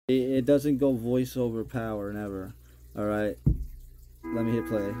It doesn't go voice over power, never. All right, let me hit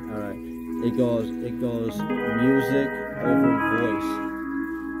play. All right, it goes music over voice.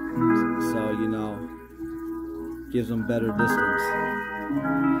 So you know, gives them better distance.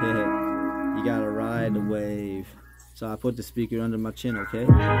 You gotta ride the wave. So I put the speaker under my chin, okay?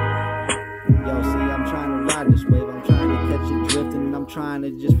 Yo, see, I'm trying to ride this wave. I'm trying to catch it drifting. I'm trying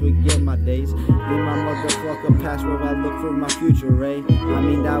to just forget my days. Leave my motherfucker past where I look for my future, right? I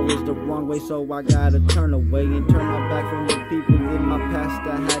mean, that was the wrong way, so I gotta turn away and turn my back from the people in my past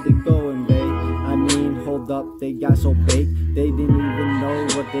that had to go and beg. I mean, hold up, they got so baked. They didn't even know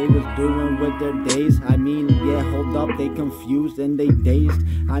what they was doing with their days. I mean, yeah, hold up, they confused and they dazed.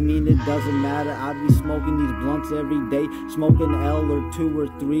 I mean, it doesn't matter. I be smoking these blunts every day, smoking L or 2 or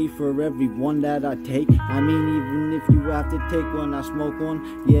 3 for every one that I take. I mean, even if you have to take one, I smoke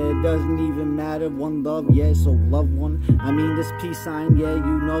one. Yeah, it doesn't even matter. One love, yeah, so love one. I mean, this peace sign, yeah,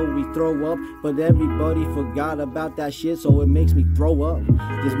 you know we throw up, but everybody forgot about that shit, so it makes me throw up.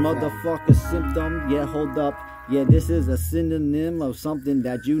 This motherfucker symptom, yeah, hold up. Yeah, this is a synonym of something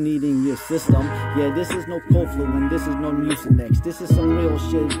that you need in your system. Yeah, this is no Cofluent, this is no Mucinex. This is some real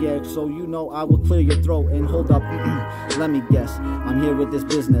shit, yeah, so you know I will clear your throat. And hold up, let me guess, I'm here with this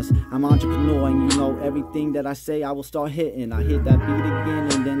business. I'm entrepreneur, and you know everything that I say I will start hitting. I hit that beat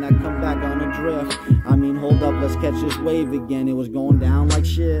again, and then I come back on a drift. I mean, hold up, let's catch this wave again. It was going down like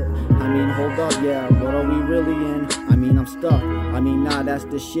shit. I mean, hold up, yeah, what are we really in? I mean, I'm stuck. I mean, nah, that's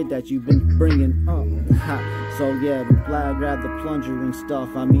the shit that you've been bringing up. So yeah, grab the plunger and stuff.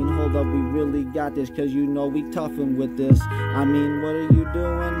 I mean, hold up, we really got this, cause you know we toughin' with this. I mean, what are you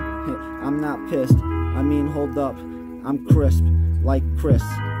doing? I'm not pissed. I mean, hold up, I'm crisp, like Chris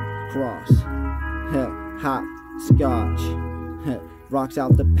Cross. Hot scotch. Rocks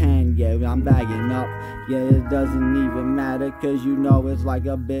out the pan, yeah, I'm bagging up. Yeah, it doesn't even matter, cause you know it's like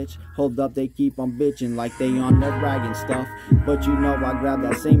a bitch. Hold up, they keep on bitching like they on their rag and stuff. But you know I grab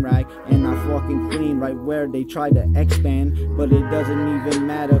that same rag and I fucking clean right where they try to expand. But it doesn't even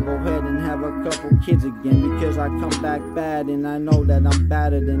matter, go ahead and have a couple kids again, because I come back bad and I know that I'm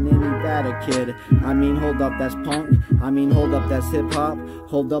badder than any badder kid. I mean, hold up, that's punk. I mean, hold up, that's hip hop.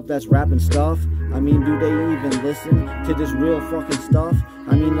 Hold up, that's rap and stuff. I mean, do they even listen to this real fucking stuff?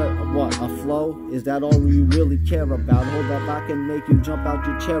 I mean, what, a flow? Is that all you really care about? Hold up, I can make you jump out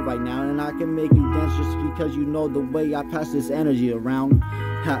your chair right now, and I can make you dance just because you know the way I pass this energy around.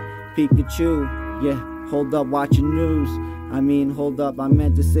 Ha, Pikachu, yeah, hold up, watch your news. I mean, hold up, I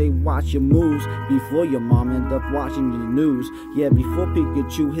meant to say watch your moves before your mom end up watching the news. Yeah, before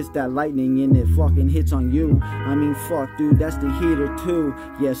Pikachu hits that lightning and it fucking hits on you. I mean, fuck, dude, that's the heater too.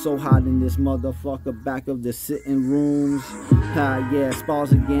 Yeah, so hot in this motherfucker back of the sitting rooms. Yeah,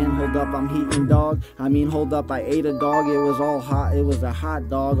 spalls again, hold up, I'm heating dog. I mean, hold up, I ate a dog, it was all hot. It was a hot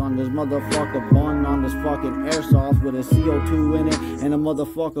dog on this motherfucker bun on this fucking airsoft with a CO2 in it and a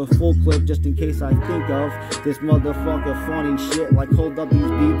motherfucker full clip just in case I think of this motherfucker funny shit. Like, hold up, these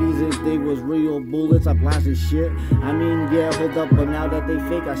BBs, if they was real bullets, I blasted shit. I mean, yeah, hold up, but now that they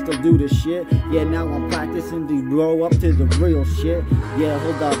fake, I still do this shit. Yeah, now I'm practicing to grow up to the real shit. Yeah,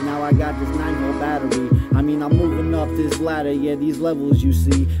 hold up, now I got this 9-volt battery. I mean, I'm moving up this ladder, yeah, these levels you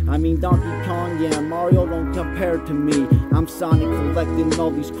see. I mean, Donkey Kong, yeah, Mario don't compare to me. I'm Sonic collecting all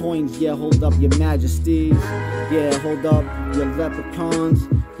these coins, yeah, hold up, your majesties. Yeah, hold up, your leprechauns.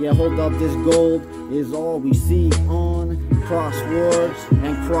 Yeah, hold up, this gold is all we see on crosswords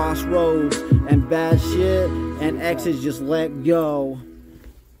and crossroads and bad shit and exes just let go.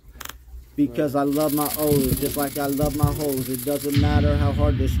 Because I love my O's just like I love my hoes. It doesn't matter how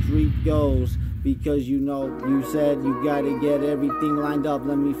hard the street goes, because you know you said you gotta get everything lined up.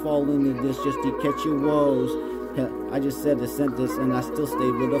 Let me fall into this just to catch your woes. I just said a sentence and I still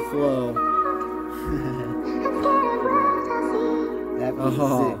stayed with a flow.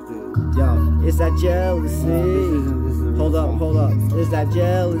 Oh, yo, it's that jealousy. Hold up, it's that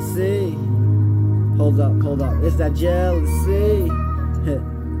jealousy. Hold up, it's that jealousy.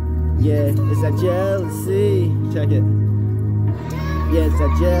 Yeah, it's that jealousy. Check it. Yeah, it's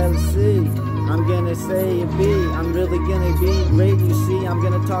that jealousy. I'm gonna say it be, I'm really gonna be great, you see. I'm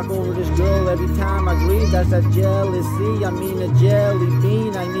gonna talk over this girl every time I breathe. That's that jealousy. I mean a jelly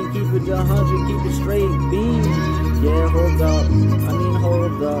bean. I mean keep it 100, keep it straight bean. Yeah, hold up. I mean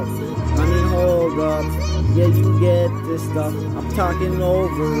hold up. Yeah, you get this stuff. I'm talking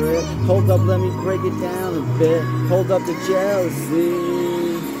over it. Hold up, let me break it down a bit. Hold up the jealousy.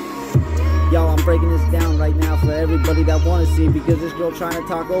 Y'all, I'm I'm breaking this down right now for everybody that wanna see, because this girl trying to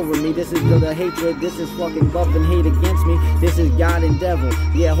talk over me. This is the hatred, this is fucking love and hate against me. This is God and devil.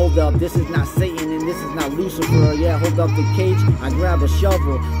 Yeah, hold up, this is not Satan and this is not Lucifer. Yeah, hold up the cage, I grab a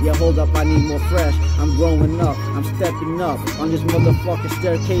shovel. Yeah, hold up, I need more fresh. I'm growing up, I'm stepping up on this motherfucking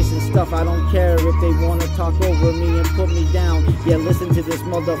staircase and stuff. I don't care if they wanna talk over me and put me down. Yeah, listen to this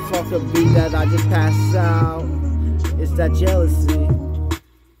motherfucker beat that I just passed out. It's that jealousy.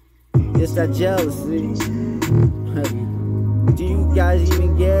 It's that jealousy. Do you guys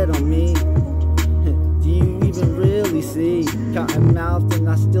even get on me? Do you even really see? Cotton mouth and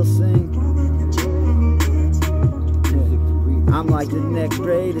I still sing. I'm like the next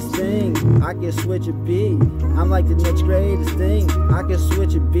greatest thing, I can switch a beat. I'm like the next greatest thing, I can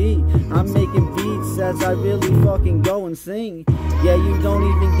switch a beat. I'm making beats as I really fucking go and sing. Yeah, you don't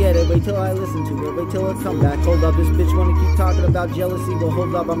even get it, wait till I listen to it, wait till it come back. Hold up, this bitch wanna keep talking about jealousy. Well,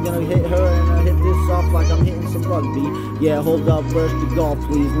 hold up, I'm gonna hit her and I hit this off like I'm hitting some rugby. Yeah, hold up, where's the golf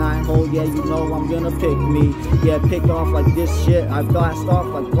please? 9 hole, yeah, you know I'm gonna pick me. Yeah, pick off like this shit, I blast off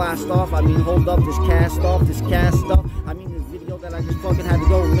like blast off. I mean, hold up, this cast off, this cast off. I mean, this video that I just fucking had to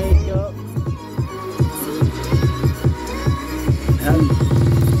go make up.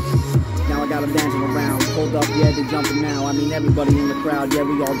 Now I got them dancing around. Hold up, yeah, they jumping now. I mean, everybody in the crowd, yeah,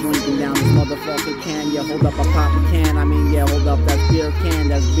 we all drinking down this motherfucking can. Yeah, hold up, I pop a can. I mean, yeah, hold up, that's beer can,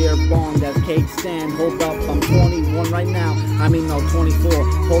 that's beer bong, that's cake stand. Hold up, I'm 21 right now. I mean, no, 24.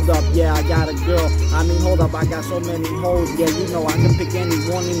 Hold up, yeah, I got a girl. I mean, hold up, I got so many hoes. Yeah, you know, I can pick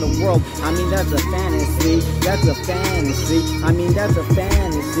anyone in the world. I mean, that's a fantasy. That's a fantasy. I mean, that's a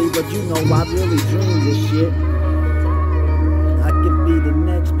fantasy. But you know, I really dream this shit. I could be the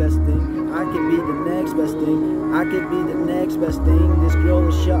next best thing. I could be the next best thing. I could be the next best thing. This girl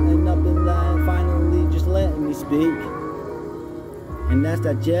is shutting up and lying, finally just letting me speak. And that's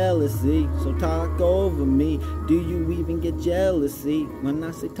that jealousy, so talk over me. Do you even get jealousy when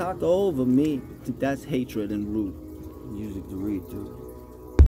I say talk over me? That's hatred and rude. Music to read too.